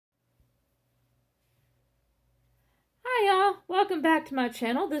y'all, welcome back to my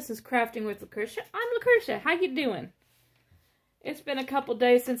channel. This is Crafting with Lucretia. I'm Lucretia. How you doing? It's been a couple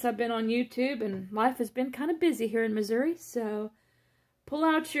days since I've been on YouTube, and life has been kind of busy here in Missouri, so pull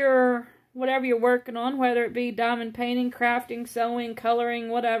out your whatever you're working on, whether it be diamond painting, crafting, sewing, coloring,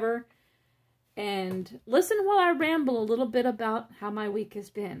 whatever, and listen while I ramble a little bit about how my week has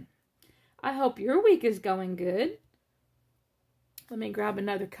been. I hope your week is going good. Let me grab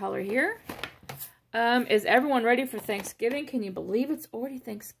another color here. Is everyone ready for Thanksgiving? Can you believe it's already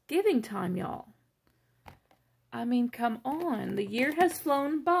Thanksgiving time, y'all? I mean, come on. The year has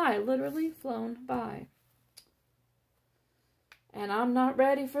flown by, literally flown by. And I'm not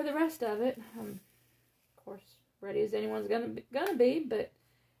ready for the rest of it. Of course, ready as anyone's gonna be, but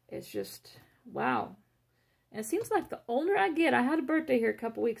it's just, wow. And it seems like the older I get, I had a birthday here a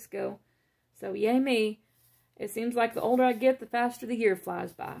couple weeks ago, so yay me. It seems like the older I get, the faster the year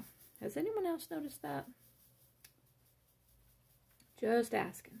flies by. Has anyone else noticed that? Just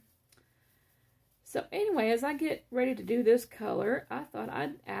asking. So anyway, as I get ready to do this color, I thought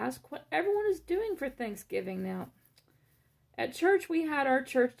I'd ask what everyone is doing for Thanksgiving now. At church, we had our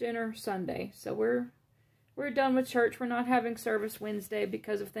church dinner Sunday, so we're done with church. We're not having service Wednesday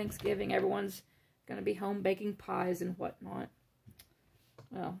because of Thanksgiving. Everyone's going to be home baking pies and whatnot.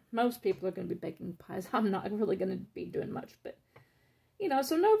 Well, most people are going to be baking pies. I'm not really going to be doing much, but you know,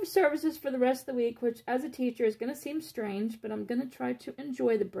 so no services for the rest of the week, which as a teacher is going to seem strange, but I'm going to try to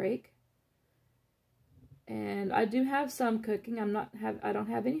enjoy the break. And I do have some cooking. I don't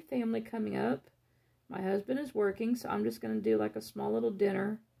have any family coming up. My husband is working, so I'm just going to do like a small little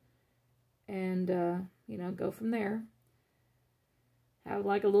dinner and, you know, go from there. Have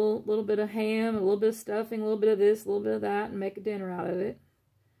like a little bit of ham, a little bit of stuffing, a little bit of this, a little bit of that, and make a dinner out of it.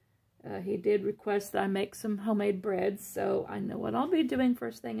 He did request that I make some homemade breads, so I know what I'll be doing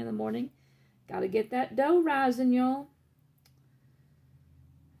first thing in the morning. Got to get that dough rising, y'all.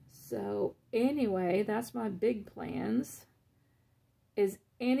 So, anyway, that's my big plans. Is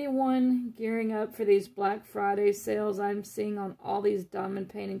anyone gearing up for these Black Friday sales I'm seeing on all these diamond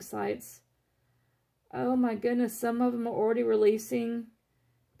painting sites? Oh my goodness, some of them are already releasing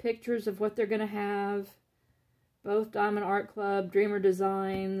pictures of what they're going to have. Both Diamond Art Club, Dreamer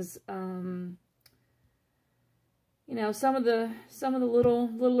Designs, you know, some of the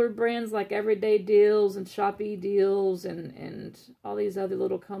littler brands like Everyday Deals and Shopee Deals and all these other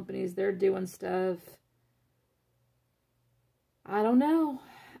little companies, they're doing stuff. I don't know.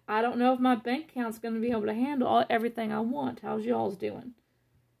 I don't know if my bank account's going to be able to handle everything I want. How's y'all's doing?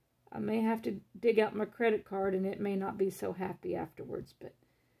 I may have to dig out my credit card and it may not be so happy afterwards, but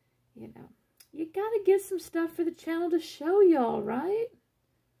you know. You gotta get some stuff for the channel to show y'all, right?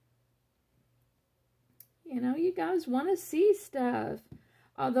 You know, you guys want to see stuff.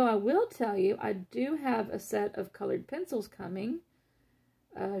 Although I will tell you, I do have a set of colored pencils coming.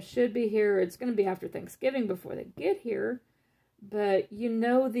 Should be here. It's going to be after Thanksgiving before they get here. But you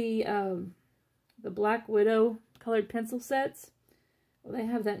know the Black Widow colored pencil sets? Well, they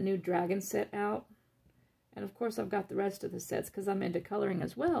have that new dragon set out. And of course I've got the rest of the sets because I'm into coloring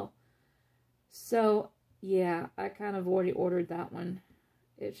as well. So, yeah, I kind of already ordered that one.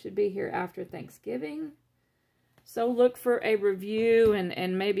 It should be here after Thanksgiving. So look for a review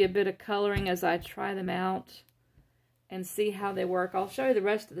and maybe a bit of coloring as I try them out and see how they work. I'll show you the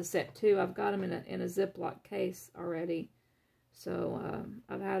rest of the set too. I've got them in a Ziploc case already. So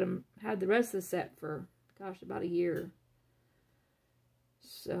I've had the rest of the set for, gosh, about a year.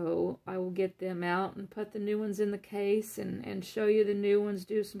 So I will get them out and put the new ones in the case and show you the new ones,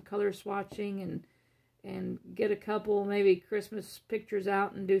 do some color swatching and get a couple maybe Christmas pictures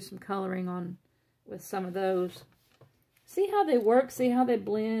out and do some coloring on with some of those. See how they work, see how they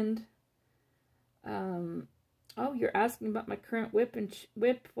blend. Oh, you're asking about my current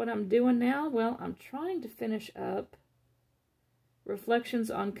whip, what I'm doing now? Well, I'm trying to finish up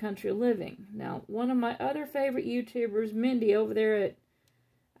Reflections on Country Living. Now, one of my other favorite YouTubers, Mindy, over there at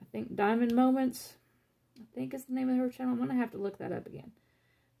I think Diamond Moments, I think is the name of her channel. I'm going to have to look that up again.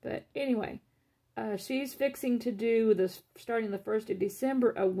 But anyway, she's fixing to do this, starting the 1st of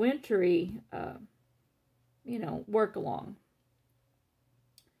December, a wintry, you know, work along.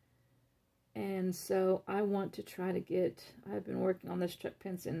 And so I want to try to get, I've been working on this Chuck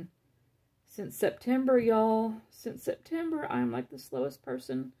Pinson since September, y'all. Since September, I'm like the slowest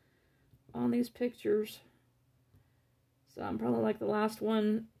person on these pictures. So I'm probably like the last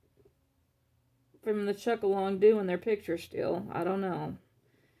one from the Chuck-along doing their picture still. I don't know.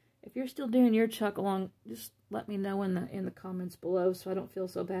 If you're still doing your Chuck-along, just let me know in the comments below so I don't feel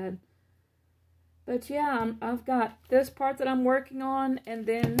so bad. But yeah, I've got this part that I'm working on and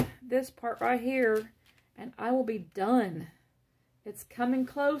then this part right here, and I will be done. It's coming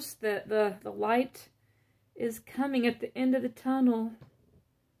close. The light is coming at the end of the tunnel.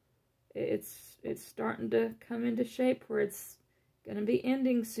 It's starting to come into shape where it's going to be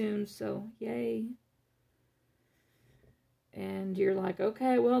ending soon, so yay. And you're like,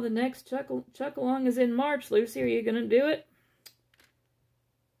 okay, well, the next Chuck Along is in March. Lucy, are you going to do it?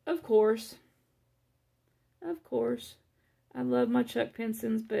 Of course. Of course. I love my Chuck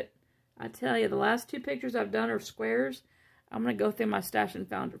Pensons, but I tell you, the last 2 pictures I've done are squares. I'm going to go through my stash and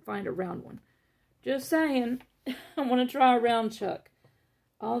find a round one. Just saying, I want to try a round Chuck.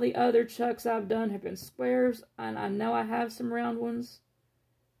 All the other Chucks I've done have been squares, and I know I have some round ones.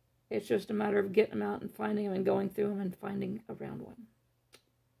 It's just a matter of getting them out and finding them and going through them and finding a round one.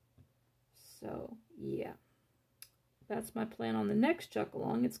 So, yeah. That's my plan on the next Chuck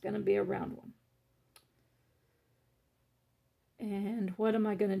Along. It's going to be a round one. And what am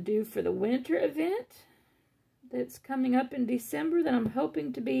I going to do for the winter event that's coming up in December that I'm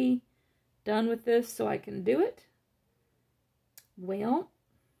hoping to be done with this so I can do it? Well,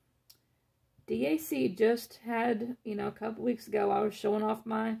 DAC just had, a couple weeks ago, I was showing off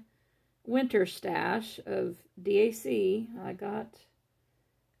my winter stash of DAC. I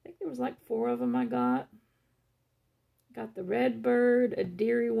think there was like 4 of them I got. Got the Redbird, a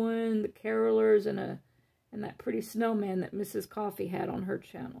Deary one, the Carolers, and that pretty snowman that Mrs. Coffee had on her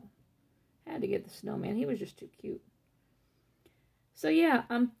channel. Had to get the snowman. He was just too cute. So yeah,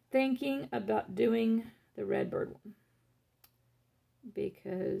 I'm thinking about doing the Redbird one.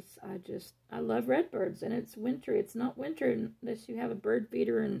 Because I love redbirds, and it's winter. It's not winter unless you have a bird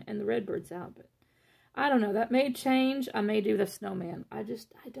feeder and the redbirds out. But I don't know. That may change. I may do the snowman. I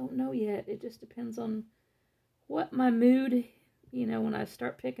don't know yet. It just depends on what my mood, when I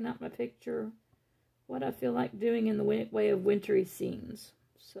start picking out my picture, what I feel like doing in the way of wintry scenes.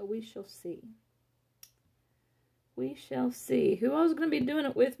 So we shall see. We shall see. Who else is going to be doing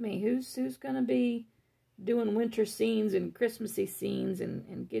it with me? Who's going to be doing winter scenes and Christmassy scenes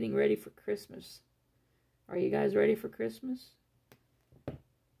and getting ready for Christmas? Are you guys ready for Christmas?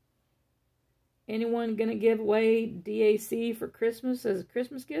 Anyone going to give away DAC for Christmas as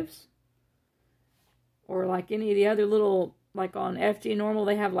Christmas gifts? Or like any of the other little, like on FG Normal,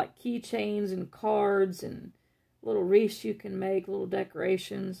 they have like keychains and cards and little wreaths you can make, little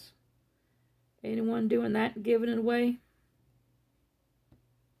decorations. Anyone doing that and giving it away?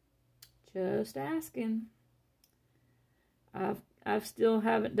 Just asking. I've still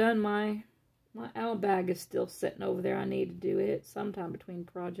haven't done my owl bag is still sitting over there. I need to do it sometime between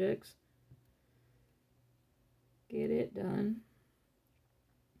projects. Get it done.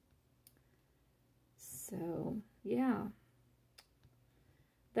 So, yeah.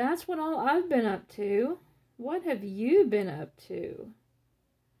 That's what all I've been up to. What have you been up to?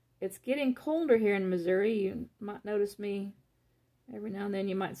 It's getting colder here in Missouri. You might notice me every now and then.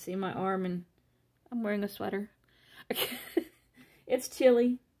 You might see my arm, and I'm wearing a sweater. It's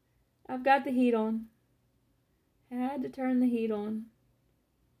chilly. I've got the heat on. Had to turn the heat on.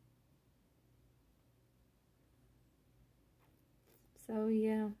 So,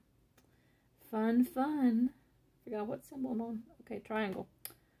 yeah. Fun. Forgot what symbol I'm on. Okay, triangle.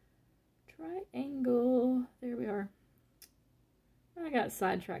 Triangle. There we are. I got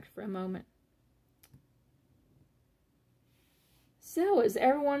sidetracked for a moment. So, is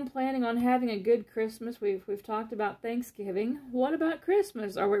everyone planning on having a good Christmas? We've talked about Thanksgiving. What about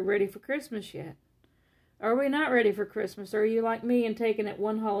Christmas? Are we ready for Christmas yet? Are we not ready for Christmas? Or are you like me and taking it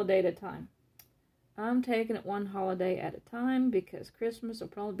one holiday at a time? I'm taking it one holiday at a time because Christmas will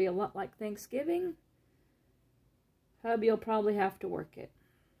probably be a lot like Thanksgiving. Hubby'll probably have to work it,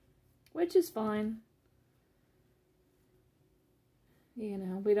 which is fine.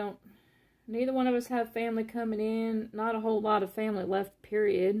 Neither one of us have family coming in. Not a whole lot of family left,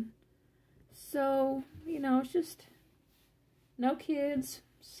 period. So, it's just no kids.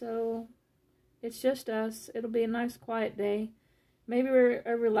 So, it's just us. It'll be a nice, quiet day. Maybe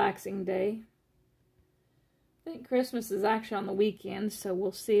a relaxing day. I think Christmas is actually on the weekend, so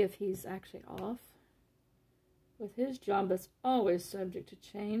we'll see if he's actually off. With his job, that's always subject to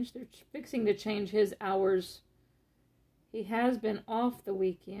change. They're fixing to change his hours. He has been off the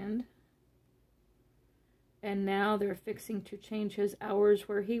weekend. And now they're fixing to change his hours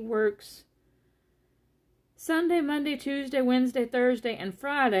where he works Sunday, Monday, Tuesday, Wednesday, Thursday, and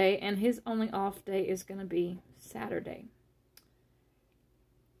Friday. And his only off day is going to be Saturday.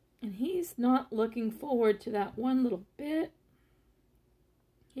 And he's not looking forward to that one little bit.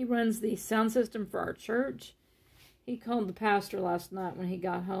 He runs the sound system for our church. He called the pastor last night when he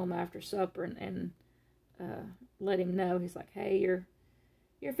got home after supper and let him know. He's like, hey,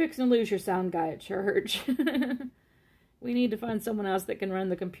 you're fixing to lose your sound guy at church. We need to find someone else that can run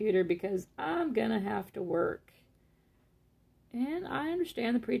the computer because I'm going to have to work. And I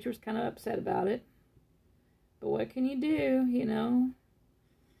understand the preacher's kind of upset about it. But what can you do, you know?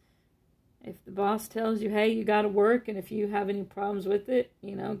 If the boss tells you, hey, you got to work, and if you have any problems with it,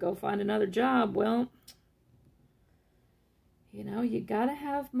 you know, go find another job. Well, you know, you got to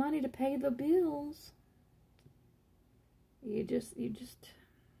have money to pay the bills. You just,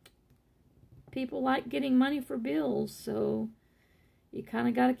 people like getting money for bills, so you kind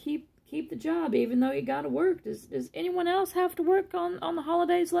of got to keep the job, even though you got to work. Does anyone else have to work on the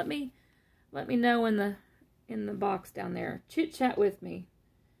holidays? Let me know in the box down there. Chit chat with me.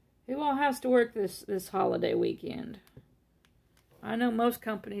 Who all has to work this holiday weekend? I know most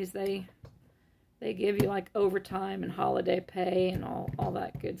companies they give you like overtime and holiday pay and all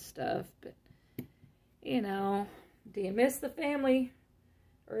that good stuff, but you know, do you miss the family,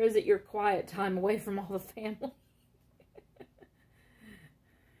 or is it your quiet time away from all the family?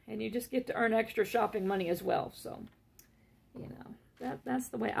 And you just get to earn extra shopping money as well. So, you know, that's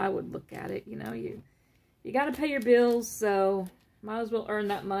the way I would look at it. You know, you got to pay your bills, so might as well earn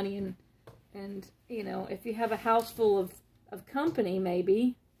that money. And you know, if you have a house full of company,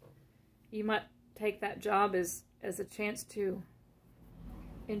 maybe you might take that job as a chance to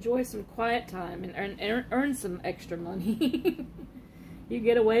enjoy some quiet time and earn some extra money. You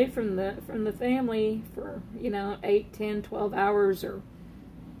get away from the family for, you know, 8, 10, 12 hours, or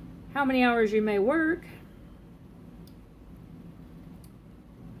how many hours you may work.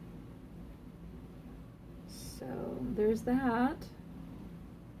 So there's that.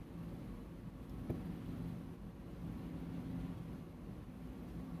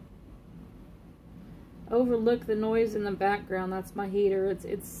 Overlook the noise in the background. That's my heater.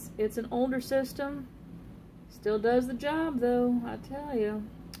 It's an older system. Still does the job though, I tell you.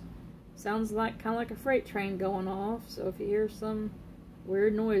 Sounds like kind of like a freight train going off. So if you hear some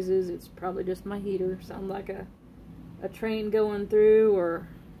weird noises, it's probably just my heater. Sounds like a train going through, or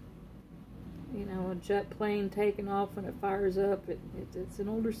you know, a jet plane taking off when it fires up. It's an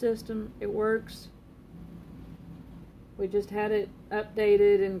older system. It works. We just had it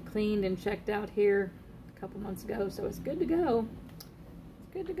updated and cleaned and checked out here a couple months ago, so it's good to go.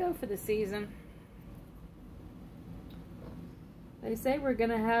 It's good to go for the season. They say we're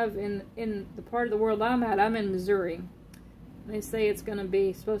going to have, in the part of the world I'm at, I'm in Missouri. They say it's going to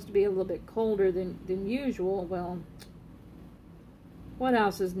be, supposed to be a little bit colder than usual. Well, what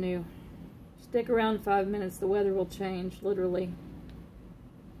else is new? Stick around 5 minutes, the weather will change, literally.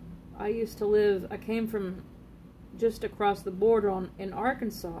 I came from just across the border in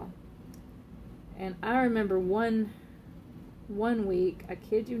Arkansas. And I remember one week, I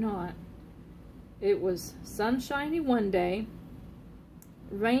kid you not, it was sunshiny one day,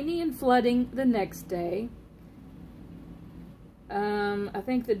 rainy and flooding the next day. I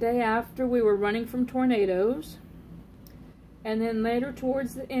think the day after we were running from tornadoes. And then later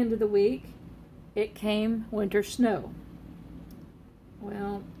towards the end of the week, it came winter snow.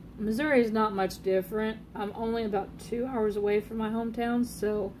 Well, Missouri is not much different. I'm only about 2 hours away from my hometown,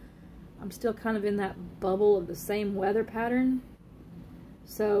 so I'm still kind of in that bubble of the same weather pattern.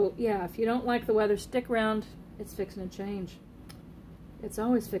 So, yeah, if you don't like the weather, stick around. It's fixing to change. It's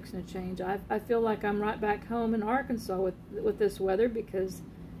always fixing to change. I feel like I'm right back home in Arkansas with this weather, because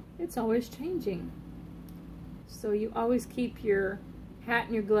it's always changing. So you always keep your hat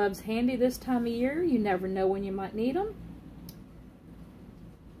and your gloves handy this time of year. You never know when you might need them.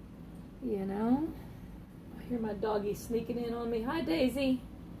 You know. I hear my doggy sneaking in on me. Hi, Daisy.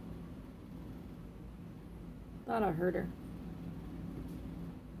 Thought I heard her.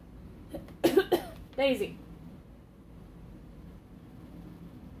 Daisy.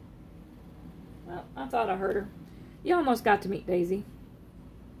 Well, I thought I heard her. You almost got to meet Daisy.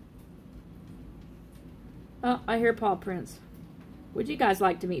 Oh, I hear paw prints. Would you guys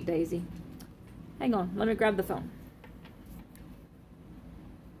like to meet Daisy? Hang on, let me grab the phone.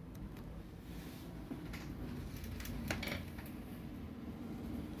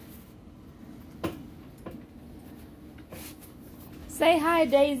 Say hi,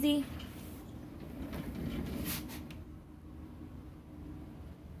 Daisy.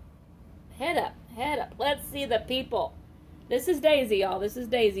 Head up, head up. Let's see the people. This is Daisy, y'all. This is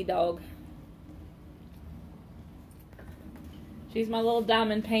Daisy dog. She's my little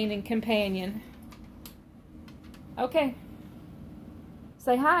diamond painting companion. Okay.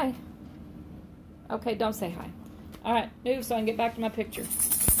 Say hi. Okay, don't say hi. Alright, move so I can get back to my picture.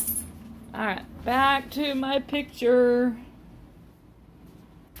 Alright, back to my picture.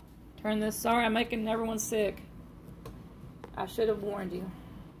 Turn this. Sorry, I'm making everyone sick. I should have warned you.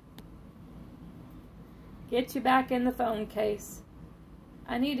 Get you back in the phone case.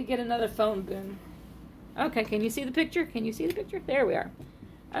 I need to get another phone boom. Okay, can you see the picture? Can you see the picture? There we are.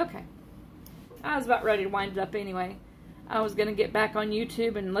 Okay. I was about ready to wind it up anyway. I was going to get back on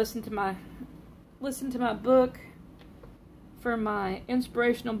YouTube and listen to my book for my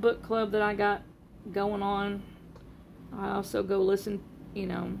inspirational book club that I got going on. I also go listen,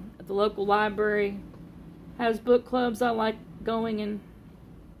 at the local library. Has book clubs. I like going and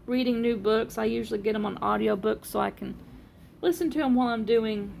reading new books. I usually get them on audiobooks so I can listen to them while I'm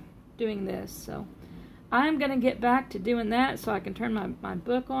doing this. So I'm going to get back to doing that so I can turn my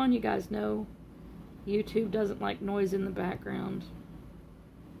book on. You guys know YouTube doesn't like noise in the background.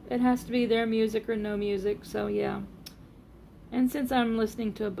 It has to be their music or no music, so yeah. And since I'm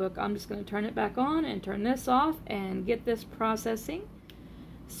listening to a book, I'm just going to turn it back on and turn this off and get this processing.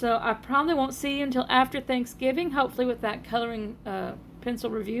 So I probably won't see you until after Thanksgiving, hopefully with that coloring pencil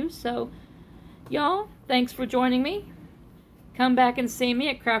review. So y'all, thanks for joining me. Come back and see me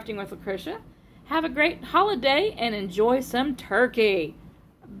at Crafting with Lucretia. Have a great holiday and enjoy some turkey.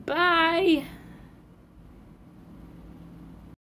 Bye!